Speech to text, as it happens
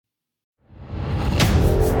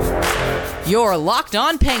Your Locked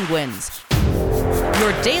On Penguins,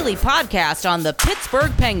 your daily podcast on the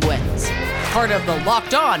Pittsburgh Penguins, part of the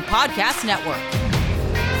Locked On Podcast Network.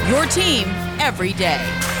 Your team every day.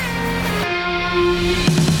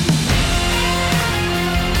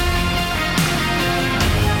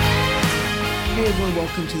 Hey everyone,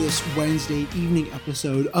 welcome to this Wednesday evening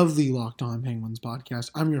episode of the Locked On Penguins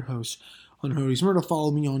podcast. I'm your host, Hunter Hodes. Remember to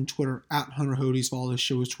follow me on Twitter at Hunter Hodes. Follow the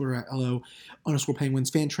show's Twitter at LO_Penguins.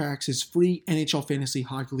 Fantrax is free NHL Fantasy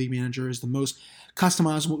Hockey League Manager is the most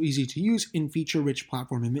customizable, easy to use, and feature-rich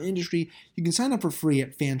platform in the industry. You can sign up for free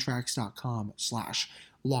at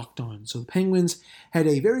fantrax.com/lockedon. So the Penguins had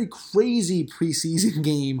a very crazy preseason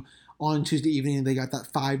game on Tuesday evening. They got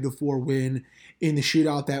that 5-4 win in the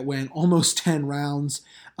shootout that went almost 10 rounds.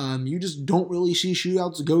 You just don't really see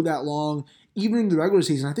shootouts go that long, even in the regular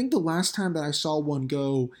season. I think the last time that I saw one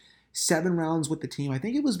go 7 rounds with the team, I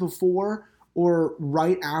think it was before or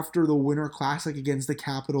right after the Winter Classic against the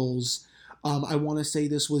Capitals. I want to say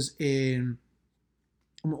this was in,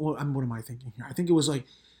 what am I thinking here? I think it was like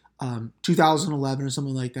 2011 or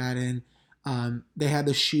something like that, and they had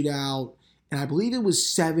the shootout, and I believe it was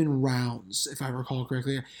 7 rounds, if I recall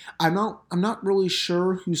correctly. I'm not really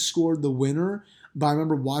sure who scored the winner, but I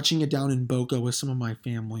remember watching it down in Boca with some of my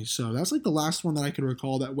family. So that's like the last one that I could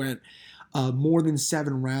recall that went more than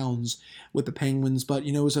 7 rounds with the Penguins. But,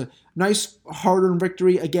 it was a nice hard-earned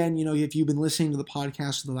victory. Again, if you've been listening to the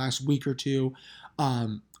podcast for the last week or two,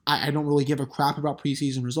 I don't really give a crap about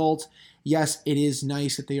preseason results. Yes, it is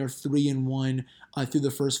nice that they are 3-1 through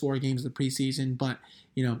the first 4 games of the preseason, but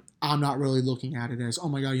I'm not really looking at it as, oh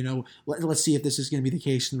my God, let's see if this is going to be the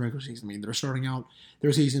case in the regular season. I mean, they're starting out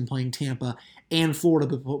their season playing Tampa and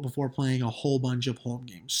Florida before playing a whole bunch of home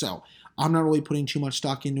games. So I'm not really putting too much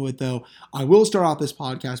stock into it, though. I will start off this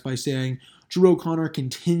podcast by saying Drew O'Connor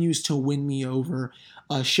continues to win me over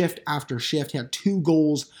shift after shift. He had 2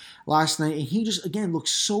 goals last night, and he just, again,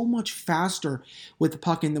 looks so much faster with the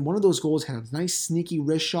puck. And then one of those goals had a nice sneaky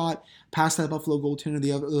wrist shot past that Buffalo goaltender.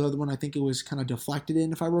 The other one, I think it was kind of deflected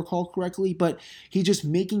in, if I recall correctly. But he's just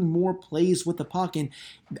making more plays with the puck. And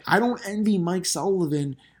I don't envy Mike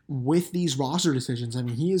Sullivan with these roster decisions. I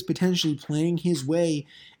mean, he is potentially playing his way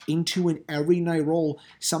into an every night role,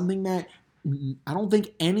 something that I don't think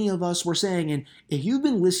any of us were saying. And if you've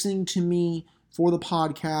been listening to me for the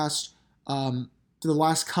podcast for the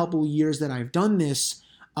last couple years that I've done this,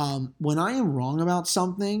 when I am wrong about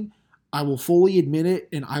something, I will fully admit it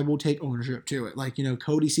and I will take ownership to it. Like,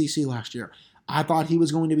 Cody Ceci last year. I thought he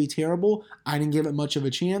was going to be terrible. I didn't give it much of a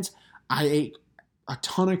chance. I ate a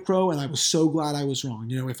ton of crow, and I was so glad I was wrong.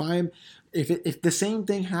 If the same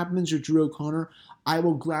thing happens with Drew O'Connor, I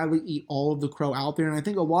will gladly eat all of the crow out there. And I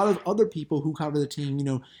think a lot of other people who cover the team,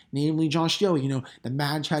 namely Josh Joey, the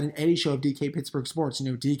Mad Chad and Eddie show of DK Pittsburgh Sports,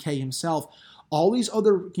 DK himself, all these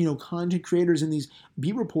other, content creators and these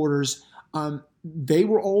beat reporters, they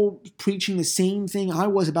were all preaching the same thing I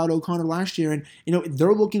was about O'Connor last year. And,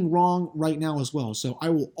 they're looking wrong right now as well. So I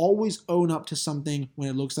will always own up to something when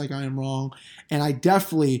it looks like I am wrong. And I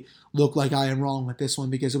definitely look like I am wrong with this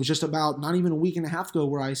one, because it was just about not even a week and a half ago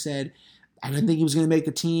where I said I didn't think he was going to make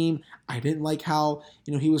the team. I didn't like how,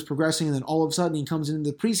 he was progressing. And then all of a sudden he comes into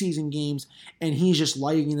the preseason games and he's just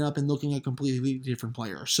lighting it up and looking a completely different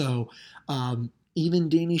player. So, even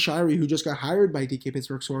Danny Shirey, who just got hired by DK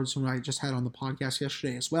Pittsburgh Sports, who I just had on the podcast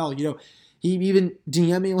yesterday as well, he even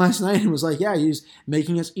DM'd me last night and was like, yeah, he's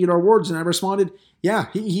making us eat our words. And I responded, yeah,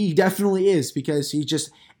 he definitely is, because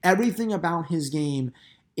everything about his game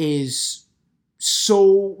is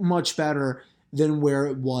so much better than where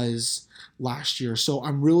it was last year. So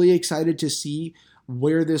I'm really excited to see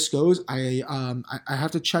where this goes. I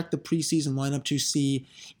have to check the preseason lineup to see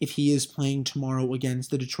if he is playing tomorrow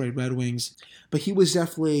against the Detroit Red Wings. But he was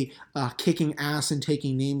definitely kicking ass and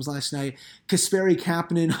taking names last night. Kasperi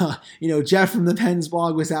Kapanen, Jeff from the Pens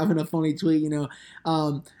blog was having a funny tweet,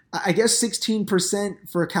 I guess 16%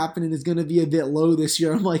 for Kapanen is going to be a bit low this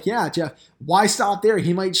year. I'm like, yeah, Jeff, why stop there?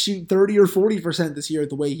 He might shoot 30 or 40% this year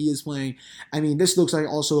the way he is playing. I mean, this looks like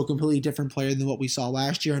also a completely different player than what we saw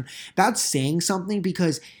last year. And that's saying something,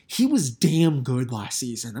 because he was damn good last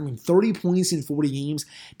season. I mean, 30 points in 40 games.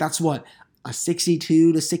 That's what, a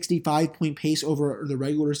 62 to 65 point pace over the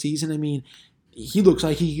regular season. I mean, he looks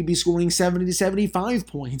like he could be scoring 70 to 75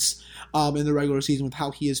 points in the regular season with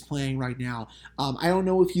how he is playing right now. I don't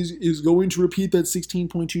know if he's going to repeat that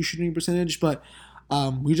 16.2 shooting percentage, but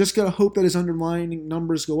we just got to hope that his underlying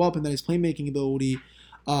numbers go up and that his playmaking ability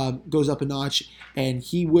goes up a notch, and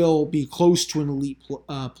he will be close to an elite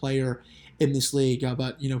player in this league.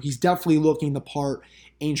 But, he's definitely looking the part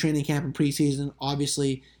in training camp and preseason.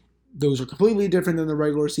 Obviously, those are completely different than the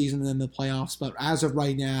regular season and then the playoffs. But as of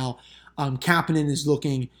right now, Kapanen is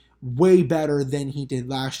looking way better than he did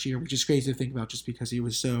last year, which is crazy to think about just because he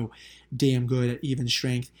was so damn good at even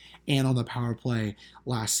strength and on the power play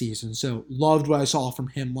last season. So loved what I saw from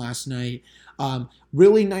him last night.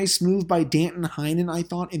 Really nice move by Danton Heinen, I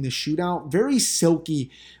thought, in the shootout. Very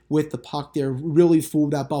silky with the puck there. Really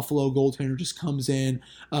fooled that Buffalo goaltender. Just comes in,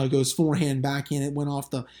 goes forehand, backhand. It went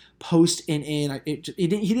off the post and in. He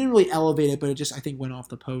didn't really elevate it, but it just, I think, went off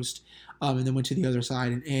the post and then went to the other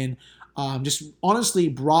side and in. Just honestly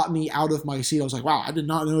brought me out of my seat. I was like, wow, I did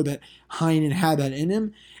not know that Heinen had that in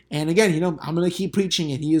him. And again, I'm going to keep preaching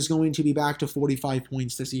it. He is going to be back to 45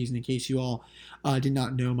 points this season, in case you all did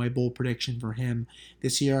not know my bold prediction for him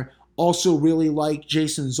this year. Also really like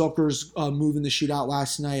Jason Zucker's move in the shootout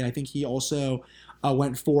last night. I think he also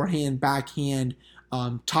went forehand, backhand,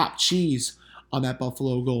 top cheese on that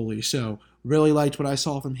Buffalo goalie. So really liked what I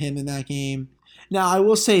saw from him in that game. Now, I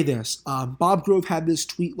will say this. Bob Grove had this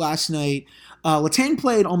tweet last night. Letang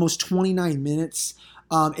played almost 29 minutes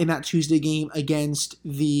in that Tuesday game against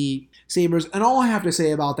the Sabres. And all I have to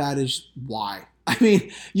say about that is why. I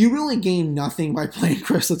mean, you really gain nothing by playing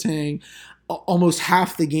Chris Letang almost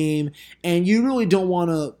half the game. And you really don't want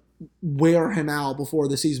to wear him out before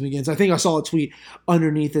the season begins. I think I saw a tweet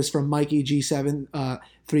underneath this from Mikey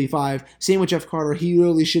G735 saying with Jeff Carter, he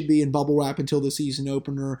really should be in bubble wrap until the season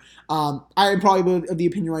opener. I am probably of the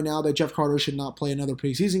opinion right now that Jeff Carter should not play another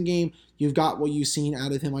preseason game. You've got what you've seen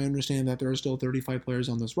out of him. I understand that there are still 35 players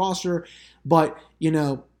on this roster, but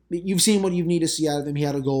you've seen what you need to see out of him. He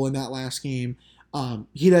had a goal in that last game.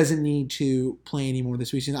 He doesn't need to play anymore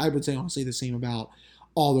this season. I would say honestly the same about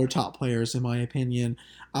all their top players, in my opinion.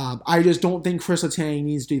 I just don't think Chris Letang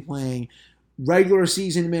needs to be playing regular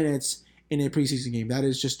season minutes in a preseason game. That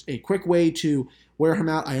is just a quick way to wear him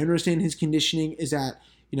out. I understand his conditioning is at,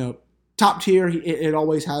 top tier. It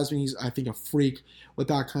always has been. He's, I think, a freak with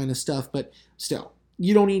that kind of stuff. But still,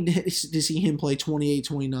 you don't need to see him play 28,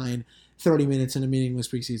 29, 30 minutes in a meaningless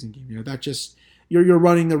preseason game. That just, you're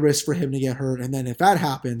running the risk for him to get hurt. And then if that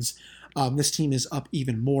happens, this team is up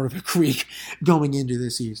even more of a creek going into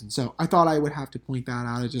this season. So I thought I would have to point that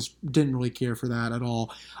out. I just didn't really care for that at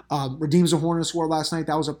all. Redeems a Hornet score last night.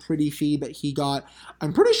 That was a pretty feed that he got.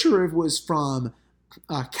 I'm pretty sure it was from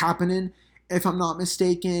Kapanen, if I'm not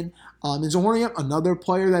mistaken. Is Zahorna another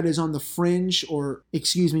player that is on the fringe,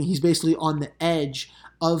 he's basically on the edge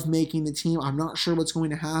of making the team. I'm not sure what's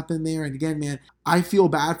going to happen there. And again, man, I feel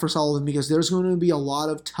bad for Sullivan because there's going to be a lot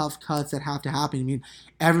of tough cuts that have to happen. I mean,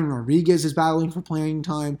 Evan Rodriguez is battling for playing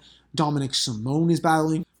time. Dominic Simone is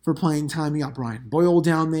battling for playing time. You got Brian Boyle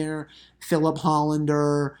down there, Philip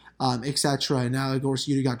Hollander, etc. And now, of course,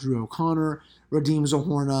 you got Drew O'Connor, Radim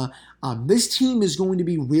Zohorna. This team is going to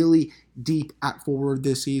be really deep at forward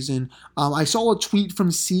this season. I saw a tweet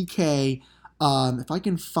from CK, if I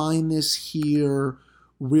can find this here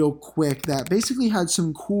real quick, that basically had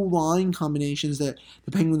some cool line combinations that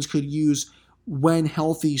the Penguins could use when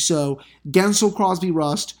healthy. So Gensel, Crosby,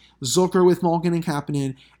 Rust, Zucker with Malkin and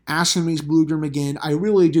Kapanen, Aston Reese, Bluger, McGinn. I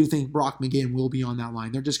really do think Brock McGinn will be on that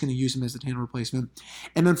line. They're just going to use him as the Tanner replacement.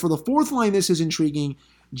 And then for the fourth line, this is intriguing.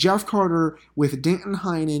 Jeff Carter with Danton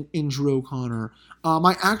Heinen and Drew O'Connor.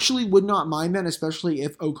 I actually would not mind that, especially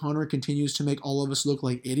if O'Connor continues to make all of us look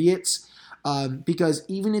like idiots. Because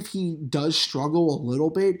even if he does struggle a little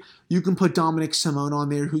bit, you can put Dominic Simone on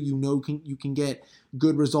there, who you can get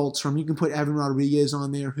good results from. You can put Evan Rodriguez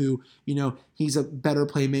on there, who he's a better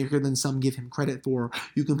playmaker than some give him credit for.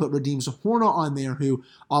 You can put Radim Zohorna on there, who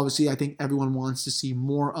obviously I think everyone wants to see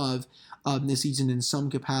more of this season in some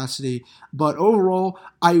capacity. But overall,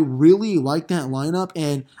 I really like that lineup,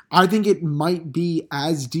 and I think it might be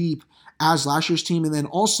as deep as last year's team. And then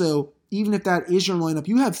also, even if that is your lineup,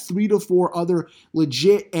 you have 3 to 4 other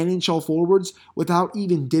legit NHL forwards without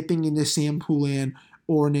even dipping into Sam Poulin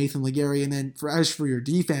or Nathan Legary. And then as for your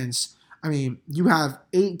defense, I mean, you have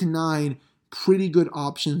 8 to 9 pretty good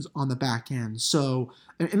options on the back end. So,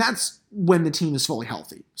 and that's when the team is fully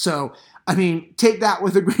healthy. So, I mean, take that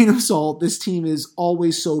with a grain of salt. This team is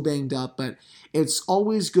always so banged up, but it's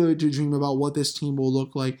always good to dream about what this team will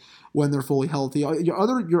look like when they're fully healthy.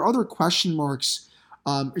 Your other question marks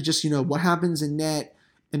are just, what happens in net,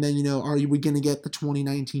 and then, are we going to get the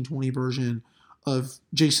 2019-20 version of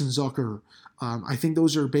Jason Zucker? I think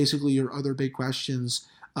those are basically your other big questions.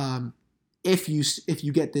 If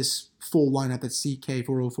you get this full lineup that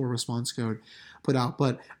CK404 response code put out.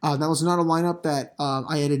 But that was not a lineup that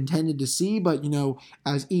I had intended to see. But,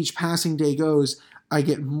 as each passing day goes, I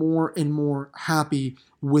get more and more happy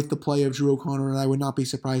with the play of Drew O'Connor, and I would not be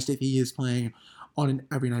surprised if he is playing on an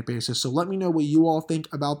every night basis. So let me know what you all think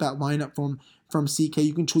about that lineup from CK.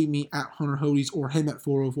 You can tweet me at Hunter Hodes or him at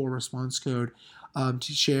 404 response code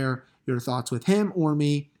to share your thoughts with him or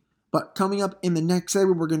me. But coming up in the next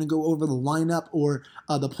segment, we're going to go over the lineup or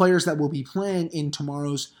the players that will be playing in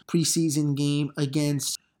tomorrow's preseason game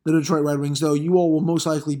against the Detroit Red Wings, though you all will most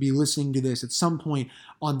likely be listening to this at some point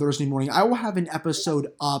on Thursday morning. I will have an episode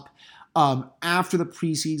up after the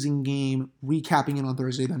preseason game, recapping it on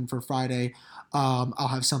Thursday. Then for Friday, I'll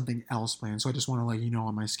have something else planned. So I just want to let you know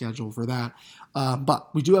on my schedule for that. But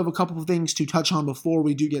we do have a couple of things to touch on before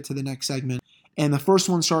we do get to the next segment. And the first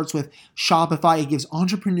one starts with Shopify. It gives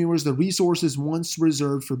entrepreneurs the resources once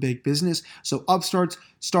reserved for big business. So upstarts,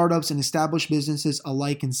 startups, and established businesses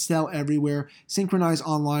alike can sell everywhere, synchronize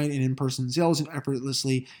online and in-person sales, and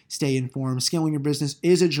effortlessly stay informed. Scaling your business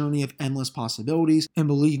is a journey of endless possibilities. And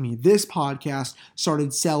believe me, this podcast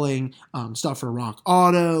started selling stuff for Rock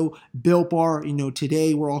Auto, Built Bar.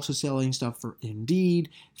 Today we're also selling stuff for Indeed,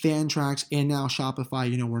 Fantrax, and now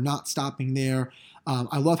Shopify. We're not stopping there.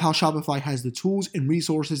 I love how Shopify has the tools and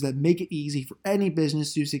resources that make it easy for any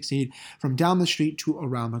business to succeed from down the street to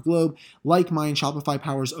around the globe. Like mine, Shopify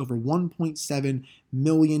powers over 1.7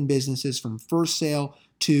 million businesses from first sale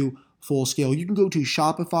to full scale. You can go to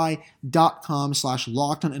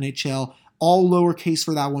shopify.com/LockedOnNHL, all lowercase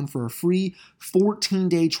for that one, for a free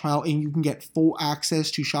 14-day trial, and you can get full access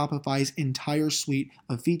to Shopify's entire suite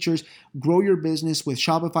of features. Grow your business with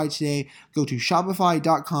Shopify today. Go to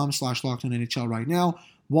shopify.com/LockedOnNHL right now.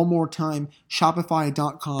 One more time,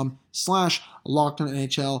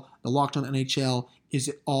 shopify.com/LockedOnNHL. The Locked On NHL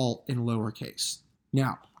is all in lowercase.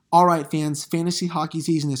 Now, all right, fans, fantasy hockey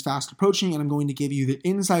season is fast approaching, and I'm going to give you the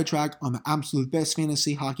inside track on the absolute best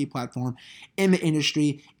fantasy hockey platform in the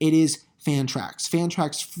industry. It is Fantrax.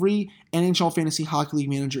 Fantrax free NHL Fantasy Hockey League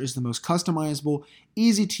Manager is the most customizable,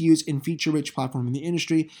 easy to use, and feature-rich platform in the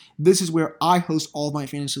industry. This is where I host all of my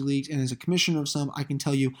fantasy leagues, and as a commissioner of some, I can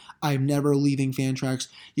tell you I am never leaving Fantrax.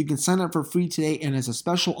 You can sign up for free today, and as a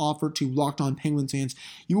special offer to Locked On Penguins fans,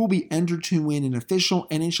 you will be entered to win an official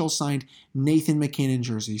NHL-signed Nathan MacKinnon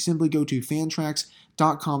jersey. Simply go to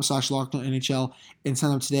fantrax.com/LockedOnNHL and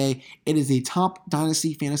sign up today. It is the top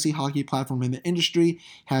dynasty fantasy hockey platform in the industry.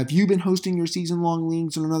 Have you been hosting your season-long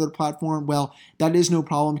leagues on another platform? Well, that is no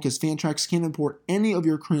problem because Fantrax can import any of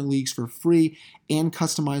your current leagues for free and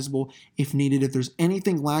customizable if needed. If there's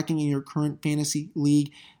anything lacking in your current fantasy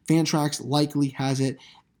league, Fantrax likely has it.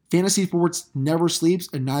 Fantasy sports never sleeps,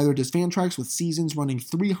 and neither does Fantrax, with seasons running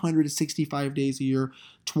 365 days a year,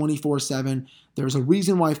 24/7. There's a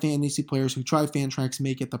reason why fantasy players who try Fantrax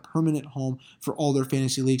make it the permanent home for all their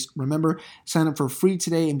fantasy leagues. Remember, sign up for free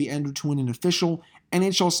today and be entered to win an official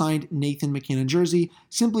NHL-signed Nathan MacKinnon jersey.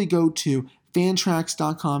 Simply go to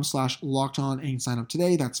fantrax.com/LockedOn and sign up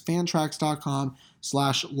today. That's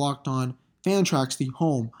fantrax.com/LockedOn. Fantrax, the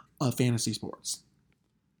home of fantasy sports.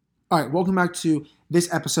 All right, welcome back to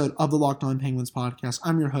this episode of the Locked On Penguins podcast.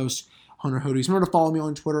 I'm your host, Hunter Hodes. Remember to follow me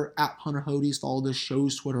on Twitter at Hunter Hodes. Follow this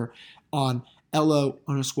show's Twitter on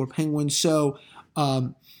LO_Penguins. So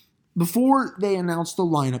before they announced the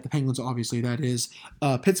lineup, the Penguins obviously, that is,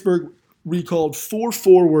 Pittsburgh recalled 4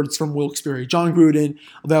 forwards from Wilkes-Barre: John Gruden,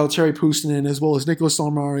 Valtteri Puustinen, as well as Nicholas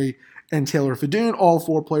Salmari and Taylor Fedun. All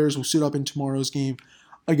 4 players will suit up in tomorrow's game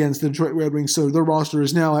against the Detroit Red Wings. So their roster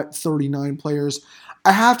is now at 39 players.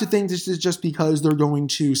 I have to think this is just because they're going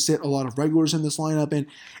to sit a lot of regulars in this lineup, and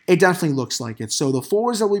it definitely looks like it. So the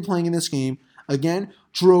forwards that will be playing in this game, again,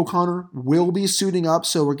 Drew O'Connor will be suiting up,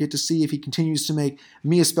 so we'll get to see if he continues to make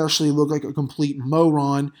me especially look like a complete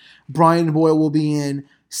moron. Brian Boyle will be in.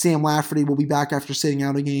 Sam Lafferty will be back after sitting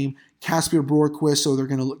out a game. Kasper Bjorkquist, so they're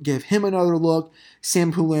going to give him another look.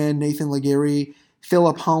 Sam Poulin, Nathan Legary,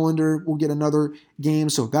 Philip Hollander will get another game,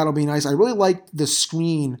 so that'll be nice. I really liked the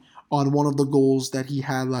screen on one of the goals that he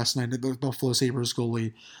had last night. The Buffalo Sabres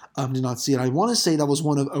goalie did not see it. I want to say that was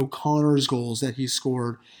one of O'Connor's goals that he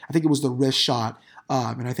scored. I think it was the wrist shot,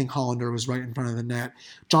 and I think Hollander was right in front of the net.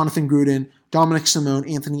 Jonathan Gruden, Dominic Simone,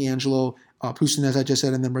 Anthony Angelo, Puustinen, as I just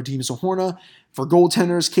said, and then Radim Zohorna. For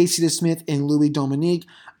goaltenders, Casey DeSmith and Louis Dominique.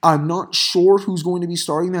 I'm not sure who's going to be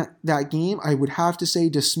starting that game. I would have to say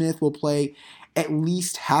DeSmith will play at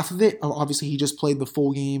least half of it. Obviously, he just played the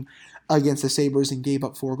full game against the Sabres and gave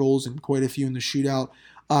up 4 goals and quite a few in the shootout.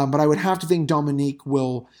 But I would have to think Dominique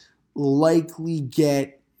will likely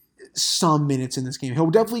get some minutes in this game. He'll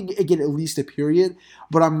definitely get at least a period,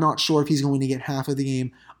 but I'm not sure if he's going to get half of the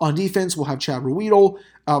game. On defense, we'll have Chad Ruhwedel.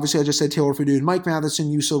 Obviously, I just said Taylor Fedun, Mike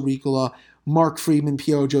Matheson, Juuso Riikola, Mark Friedman,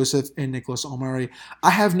 P.O. Joseph, and Nicholas Almari.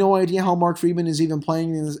 I have no idea how Mark Friedman is even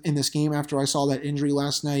playing in this game after I saw that injury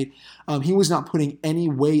last night. He was not putting any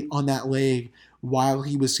weight on that leg while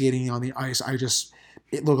he was skating on the ice.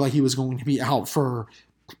 It looked like he was going to be out for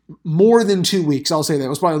more than 2 weeks. I'll say that.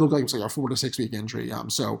 It probably looked like it was like a 4 to 6 week injury.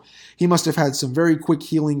 So he must have had some very quick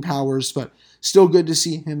healing powers, but still good to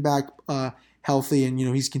see him back healthy. And,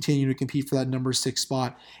 he's continuing to compete for that number 6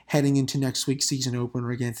 spot heading into next week's season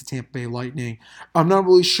opener against the Tampa Bay Lightning. I'm not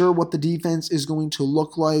really sure what the defense is going to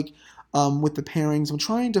look like with the pairings. I'm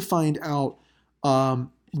trying to find out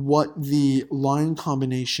what the line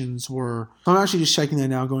combinations were. I'm actually just checking that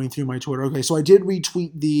now, going through my Twitter. Okay, so I did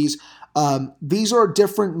retweet these. These are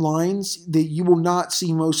different lines that you will not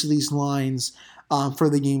see most of these lines for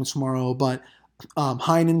the game tomorrow, but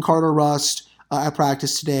Heinen, Carter, Rust at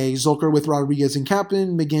practice today, Zucker with Rodriguez and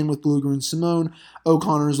captain, McGinn with Blueger and Simone,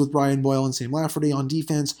 O'Connor's with Brian Boyle and Sam Lafferty on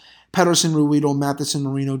defense, Pettersson, Ruido, Matheson,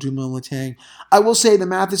 Marino, Dumoulin, Letang. I will say the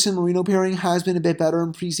Matheson-Marino pairing has been a bit better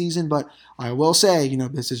in preseason, but I will say,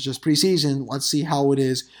 this is just preseason. Let's see how it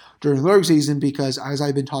is during the regular season, because as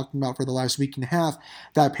I've been talking about for the last week and a half,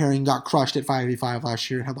 that pairing got crushed at 5v5 last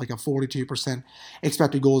year. It had like a 42%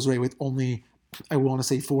 expected goals rate with only, I want to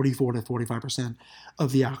say 44 to 45%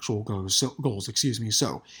 of the actual goals.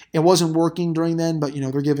 So it wasn't working during then, but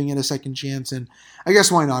they're giving it a second chance, and I guess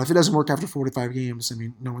why not? If it doesn't work after 45 games,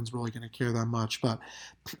 no one's really going to care that much. But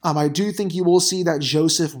I do think you will see that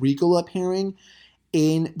Joseph Ricola pairing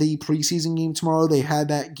in the preseason game tomorrow. They had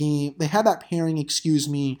that pairing,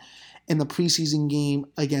 in the preseason game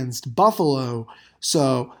against Buffalo.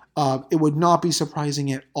 So it would not be surprising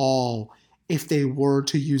at all if they were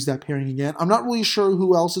to use that pairing again. I'm not really sure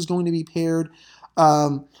who else is going to be paired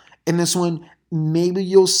in this one. Maybe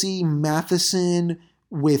you'll see Matheson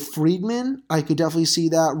with Friedman. I could definitely see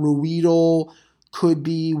that. Ruido could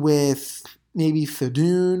be with maybe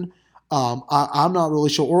Fedun. I'm not really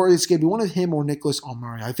sure. Or it's going to be one of him or Nicholas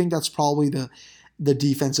Omari. I think that's probably the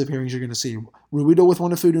defensive pairings you're going to see. Ruido with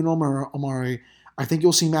one of Fedun or Omari. I think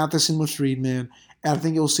you'll see Matheson with Friedman. And I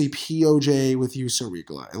think you'll see POJ with Juuso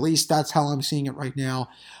Riikola. At least that's how I'm seeing it right now.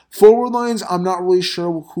 Forward lines, I'm not really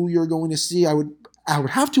sure who you're going to see. I would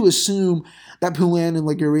have to assume that Poulin and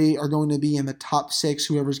Legere are going to be in the top 6,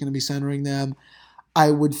 whoever's going to be centering them.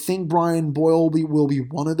 I would think Brian Boyle will be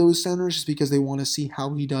one of those centers, just because they want to see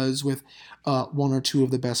how he does with one or two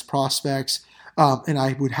of the best prospects. And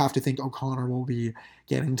I would have to think O'Connor will be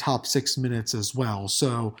getting top 6 minutes as well.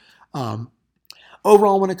 So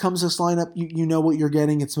overall, when it comes to this lineup, you know what you're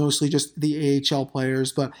getting. It's mostly just the AHL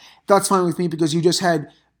players, but that's fine with me because you just had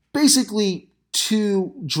basically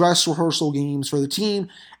 2 dress rehearsal games for the team,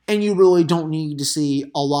 and you really don't need to see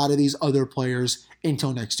a lot of these other players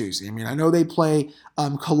until next Tuesday. I know they play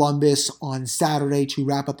Columbus on Saturday to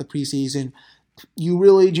wrap up the preseason. You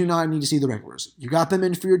really do not need to see the regulars. You got them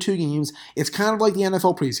in for your 2 games. It's kind of like the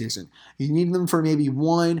NFL preseason. You need them for maybe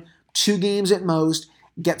 1-2 games at most,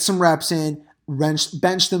 get some reps in,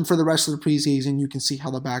 bench them for the rest of the preseason. You can see how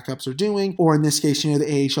the backups are doing, or in this case,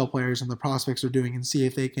 the AHL players and the prospects are doing, and see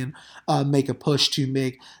if they can make a push to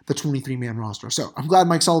make the 23-man roster. So I'm glad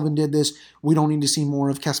Mike Sullivan did this. We don't need to see more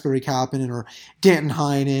of Kasperi Kapanen or Danton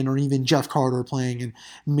Heinen or even Jeff Carter playing in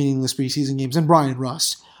meaningless preseason games, and Brian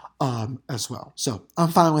Rust as well. So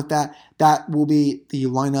I'm fine with that. That will be the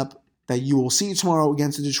lineup that you will see tomorrow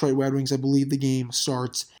against the Detroit Red Wings. I believe the game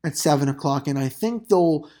starts at 7 o'clock, and I think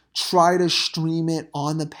they'll try to stream it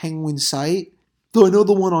on the Penguin site. Though I know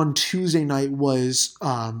the one on Tuesday night was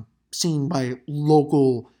seen by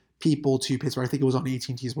local people to Pittsburgh. I think it was on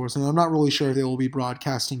AT&T Sports, and I'm not really sure if they will be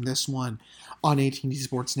broadcasting this one on AT&T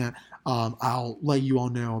Sportsnet. I'll let you all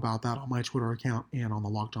know about that on my Twitter account and on the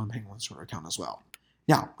Locked On Penguins Twitter account as well.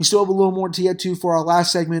 Now, we still have a little more to get to for our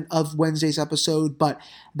last segment of Wednesday's episode, but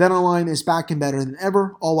BetOnline is back and better than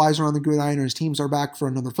ever. All eyes are on the gridiron as teams are back for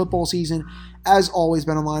another football season. As always,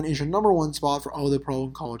 BetOnline is your number one spot for all the pro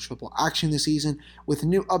and college football action this season. With a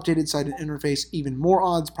new updated site and interface, even more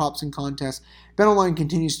odds, props, and contests, BetOnline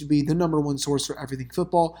continues to be the number one source for everything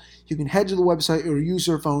football. You can head to the website or use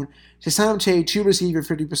your phone to sign up today to receive your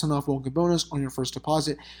 50% off welcome bonus on your first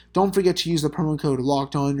deposit. Don't forget to use the promo code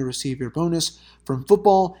LOCKEDON to receive your bonus. From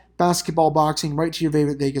football, basketball, boxing, right to your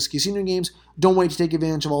favorite Vegas casino games, don't wait to take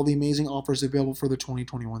advantage of all the amazing offers available for the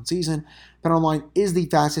 2021 season. BetOnline is the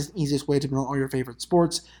fastest and easiest way to bet on all your favorite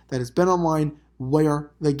sports. That is BetOnline,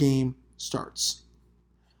 where the game starts.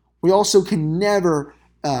 We also can never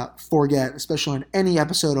forget, especially on any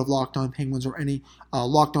episode of Locked On Penguins or any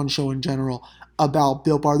Locked On show in general, about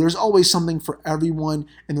Built Bar. There's always something for everyone,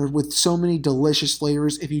 and they're with so many delicious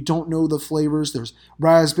flavors. If you don't know the flavors, there's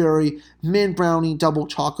raspberry, mint brownie, double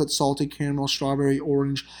chocolate, salted caramel, strawberry,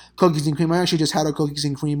 orange, cookies and cream. I actually just had a cookies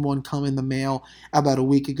and cream one come in the mail about a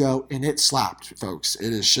week ago, and it slapped, folks.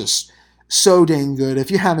 It is just so dang good. If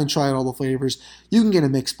you haven't tried all the flavors, you can get a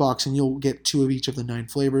mixed box and you'll get 2 of each of the 9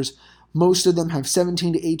 flavors. Most of them have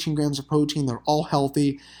 17 to 18 grams of protein. They're all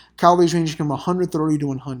healthy. Calories ranging from 130 to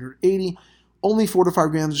 180. Only 4 to 5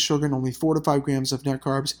 grams of sugar and only 4 to 5 grams of net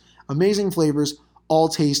carbs. Amazing flavors, all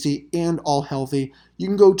tasty and all healthy. You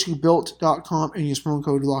can go to built.com and use promo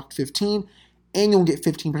code LOCKED15 and you'll get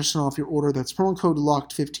 15% off your order. That's promo code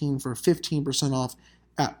LOCKED15 for 15% off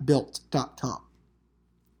at built.com.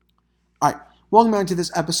 All right, welcome back to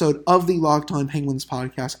this episode of the Locked On Penguins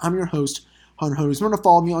podcast. I'm your host, Hunter Hodes. Remember to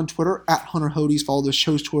follow me on Twitter at Hunter Hodes. Follow the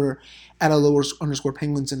show's Twitter at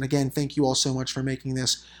 @_Penguins. And again, thank you all so much for making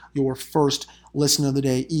this your first listen of the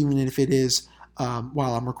day, even if it is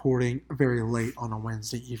while I'm recording very late on a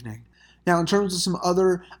Wednesday evening. Now, in terms of some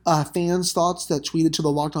other fans' thoughts that tweeted to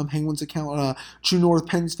the Locked On Penguins account, True North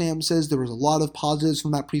Pens fan says there was a lot of positives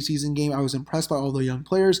from that preseason game. I was impressed by all the young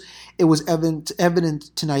players. It was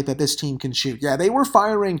evident tonight that this team can shoot. Yeah, they were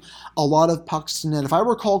firing a lot of pucks to net. If I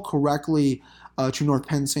recall correctly, True North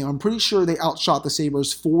Pens fan, I'm pretty sure they outshot the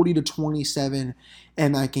Sabres 40-27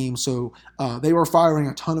 in that game. So they were firing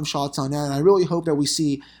a ton of shots on net, and I really hope that we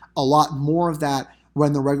see a lot more of that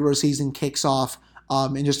when the regular season kicks off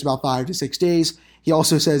in just about 5 to 6 days. He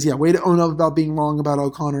also says, yeah, way to own up about being wrong about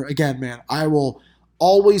O'Connor. Again, man, I will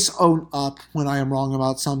always own up when I am wrong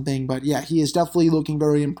about something. But yeah, he is definitely looking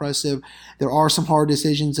very impressive. There are some hard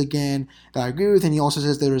decisions, again, that I agree with. And he also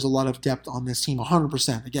says there is a lot of depth on this team,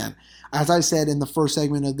 100%. Again, as I said in the first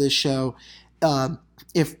segment of this show,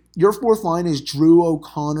 if your fourth line is Drew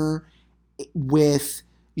O'Connor with,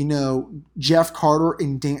 Jeff Carter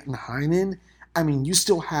and Danton Heinen, I mean, you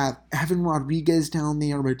still have Evan Rodriguez down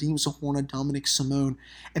there, Radim Zohorna, Dominic Simone,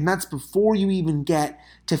 and that's before you even get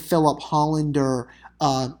to Philip Hollander,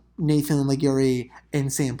 Nathan Legere,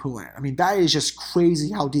 and Sam Poulin. I mean, that is just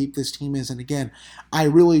crazy how deep this team is. And again, I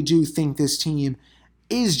really do think this team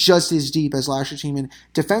is just as deep as last year's team. And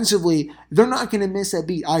defensively, they're not going to miss a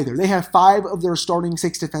beat either. They have 5 of their starting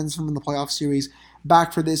 6 defensemen in the playoff series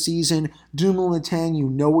back for this season. Dumoulin, Letang, you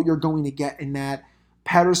know what you're going to get in that.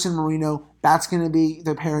 Patterson, Marino, that's going to be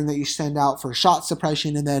the pairing that you send out for shot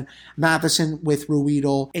suppression, and then Matheson with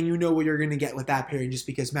Ruhwedel. And you know what you're going to get with that pairing just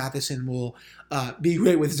because Matheson will be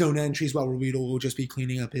great with zone entries while Ruhwedel will just be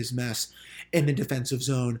cleaning up his mess in the defensive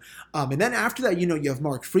zone. And then after that, you have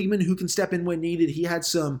Mark Friedman who can step in when needed. He had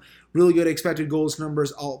some really good expected goals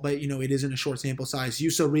numbers, but, it isn't a short sample size.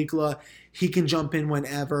 Juuso Riikola, he can jump in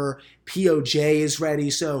whenever. POJ is ready.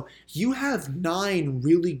 So you have 9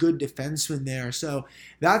 really good defensemen there. So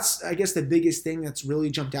that's, I guess, the biggest thing that's really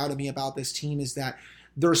jumped out at me about this team is that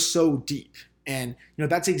they're so deep. And,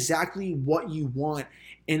 that's exactly what you want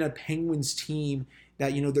in a Penguins team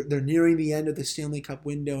that, they're nearing the end of the Stanley Cup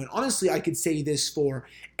window. And honestly, I could say this for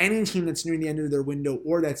any team that's nearing the end of their window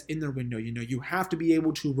or that's in their window. You have to be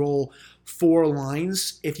able to roll 4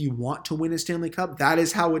 lines if you want to win a Stanley Cup. That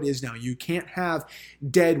is how it is now. You can't have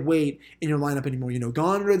dead weight in your lineup anymore.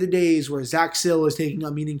 Gone are the days where Zach Sill is taking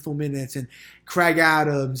up meaningful minutes and Craig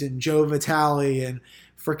Adams and Joe Vitale and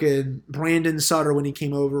frickin' Brandon Sutter when he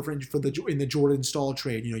came over in the Jordan Staal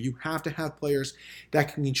trade. You have to have players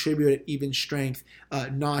that can contribute at even strength,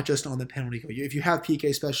 not just on the penalty kill. If you have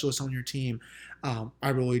PK specialists on your team, I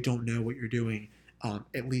really don't know what you're doing,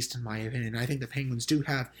 at least in my opinion. I think the Penguins do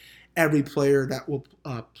have every player that will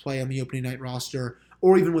play on the opening night roster,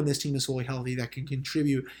 or even when this team is fully healthy, that can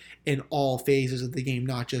contribute in all phases of the game,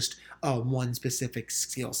 not just one specific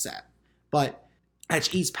skill set. But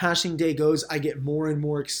as each passing day goes, I get more and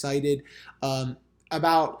more excited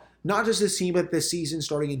about not just this team, but this season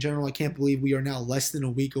starting in general. I can't believe we are now less than a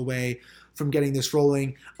week away from getting this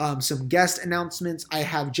rolling. Some guest announcements. I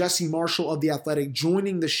have Jesse Marshall of The Athletic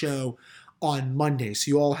joining the show on Monday. So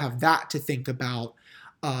you all have that to think about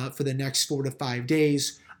for the next 4 to 5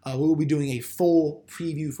 days. We will be doing a full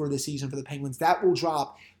preview for the season for the Penguins. That will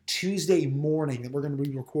drop Tuesday morning, and we're going to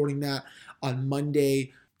be recording that on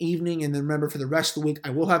Monday evening. And then remember, for the rest of the week, I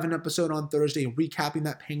will have an episode on Thursday recapping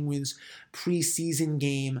that Penguins preseason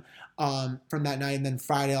game from that night. And then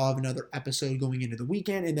Friday, I'll have another episode going into the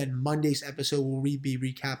weekend. And then Monday's episode will be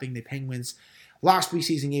recapping the Penguins' last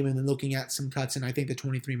preseason game and then looking at some cuts. And I think the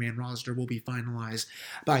 23-man roster will be finalized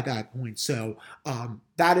by that point. So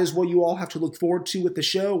that is what you all have to look forward to with the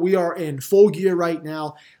show. We are in full gear right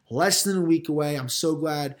now, less than a week away. I'm so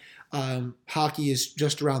glad hockey is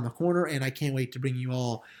just around the corner, and I can't wait to bring you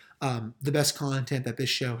all the best content that this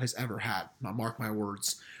show has ever had. I'll mark my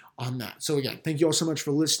words on that. So again, thank you all so much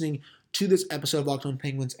for listening to this episode of Locked On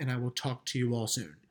Penguins, and I will talk to you all soon.